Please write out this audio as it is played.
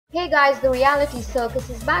Hey guys, the reality circus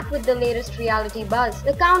is back with the latest reality buzz.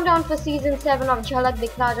 The countdown for season 7 of Jhalak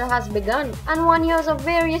Dikhla Jaa has begun, and 1 year of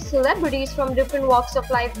various celebrities from different walks of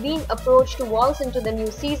life being approached to waltz into the new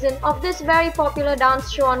season of this very popular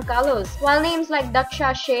dance show on Colors. While names like Daksha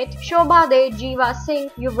Sheth, Shobha De, Jeeva Singh,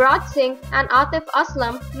 Yuvraj Singh, and Atif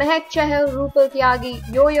Aslam, Mehak Chahal, Rupal Tyagi,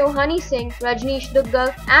 Yo-Yo Honey Singh, Rajneesh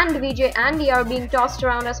Duggal, and Vijay Andy are being tossed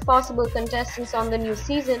around as possible contestants on the new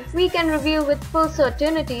season, we can reveal with full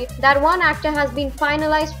certainty that one actor has been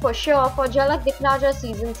finalized for sure for Jhalak Dikhla Jaa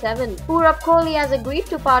season 7. Purab Kohli has agreed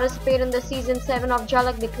to participate in the season 7 of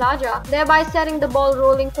Jhalak Dikhla Jaa, thereby setting the ball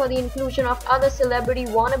rolling for the inclusion of other celebrity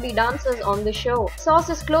wannabe dancers on the show.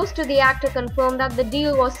 Sources close to the actor confirmed that the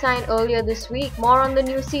deal was signed earlier this week. More on the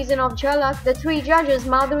new season of Jhalak, the three judges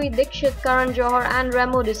Madhuri Dixit, Karan Johar and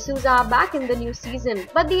Remo D'Souza are back in the new season.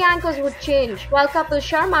 But the anchors would change. While Kapil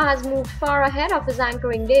Sharma has moved far ahead of his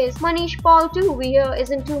anchoring days, Manish Paul too, we hear, is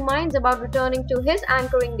in two minds about returning to his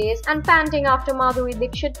anchoring days and panting after Madhuri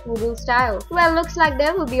Dixit poodle style. Well, looks like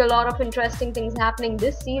there will be a lot of interesting things happening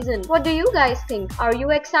this season. What do you guys think? Are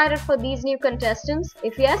you excited for these new contestants?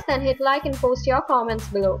 If yes, then hit like and post your comments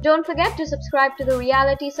below. Don't forget to subscribe to the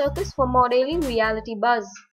Reality Circus for more daily reality buzz.